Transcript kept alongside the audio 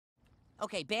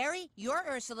Okay, Barry, you're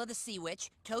Ursula the Sea Witch.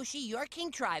 Toshi, you're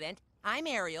King Trident. I'm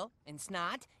Ariel, and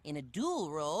Snot, in a dual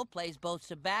role, plays both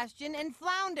Sebastian and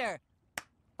Flounder.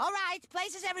 All right,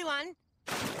 places, everyone.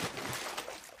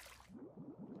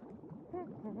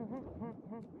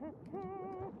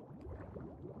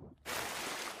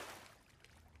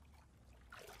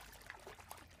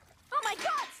 Oh my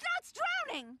God, Snot's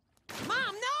drowning!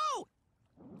 Mom, no!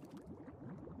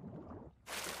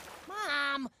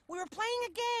 Mom, we were playing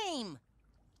a game.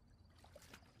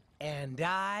 And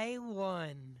I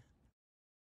won.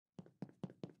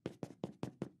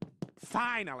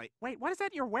 Finally. Wait, what is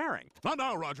that you're wearing? Not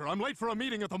now, Roger. I'm late for a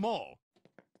meeting at the mall.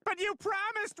 But you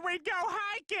promised we'd go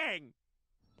hiking!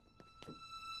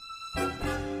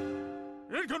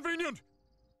 Inconvenient!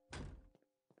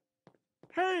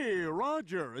 Hey,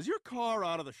 Roger, is your car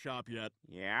out of the shop yet?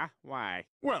 Yeah? Why?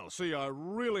 Well, see, I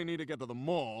really need to get to the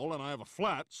mall, and I have a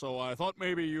flat, so I thought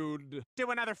maybe you'd...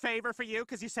 Do another favor for you,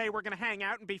 because you say we're gonna hang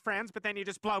out and be friends, but then you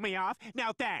just blow me off?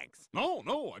 No, thanks!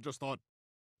 No, I just thought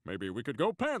maybe we could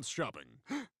go pants shopping.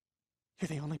 You're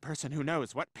the only person who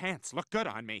knows what pants look good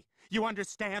on me. You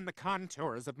understand the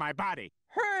contours of my body.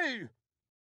 Hey!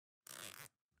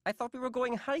 I thought we were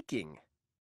going hiking.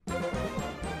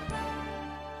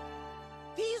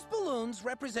 These balloons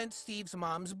represent Steve's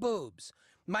mom's boobs.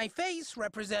 My face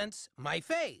represents my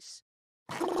face.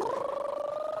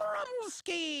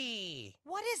 Rumski!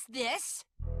 What is this?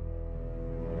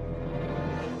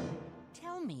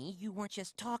 Tell me you weren't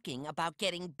just talking about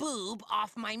getting boob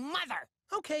off my mother.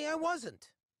 Okay, I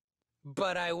wasn't.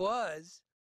 But I was.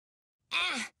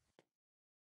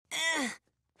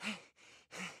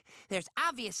 There's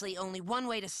obviously only one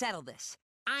way to settle this.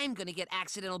 I'm gonna get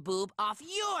accidental boob off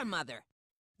your mother.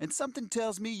 And something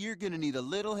tells me you're gonna need a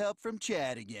little help from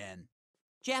Chad again.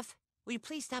 Jeff, will you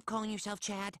please stop calling yourself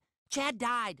Chad? Chad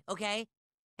died, okay?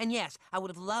 And yes, I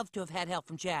would have loved to have had help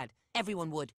from Chad.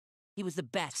 Everyone would. He was the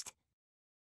best.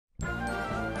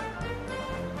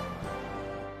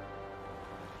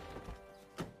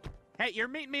 Hey, you're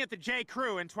meeting me at the J.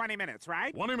 Crew in 20 minutes,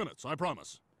 right? 20 minutes, I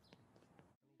promise.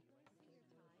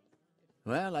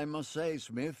 Well, I must say,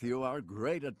 Smith, you are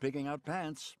great at picking out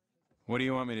pants. What do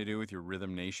you want me to do with your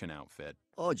Rhythm Nation outfit?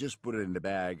 Oh, just put it in the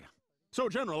bag. So,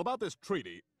 General, about this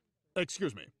treaty...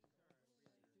 Excuse me.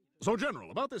 So,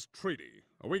 General, about this treaty,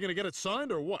 are we gonna get it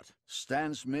signed or what?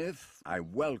 Stan Smith, I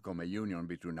welcome a union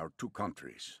between our two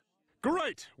countries.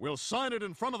 Great! We'll sign it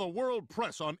in front of the world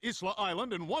press on Isla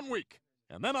Island in 1 week.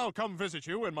 And then I'll come visit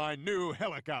you in my new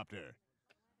helicopter.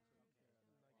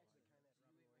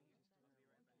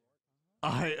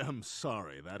 I am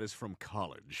sorry, that is from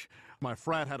college. My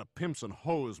frat had a Pimps and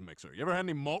Hose mixer. You ever had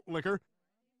any malt liquor?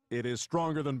 It is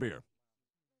stronger than beer.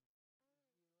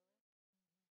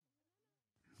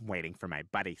 Waiting for my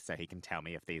buddy so he can tell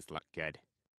me if these look good.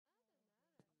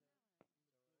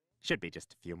 Should be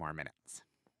just a few more minutes.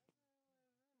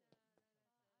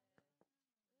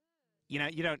 You know,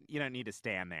 you don't need to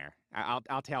stand there.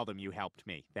 I'll tell them you helped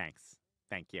me. Thanks.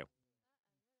 Thank you.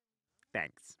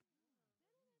 Thanks.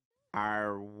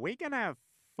 Are we gonna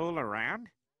fool around?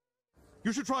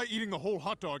 You should try eating the whole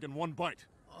hot dog in one bite.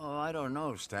 Oh, I don't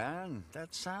know, Stan.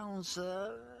 That sounds,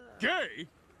 Gay?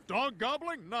 Dog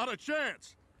gobbling? Not a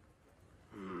chance.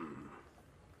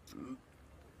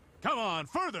 Come on,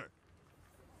 further.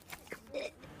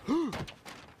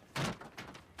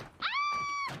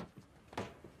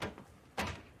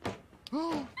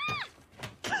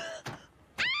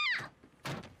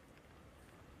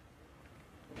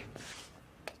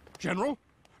 General?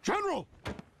 General!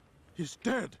 He's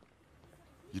dead.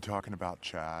 You talking about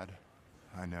Chad?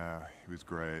 I know, he was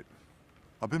great.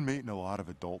 I've been meeting a lot of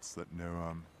adults that knew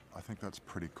him. I think that's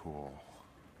pretty cool.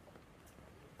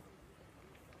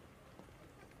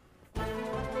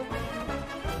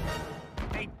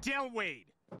 Hey, Dillweed!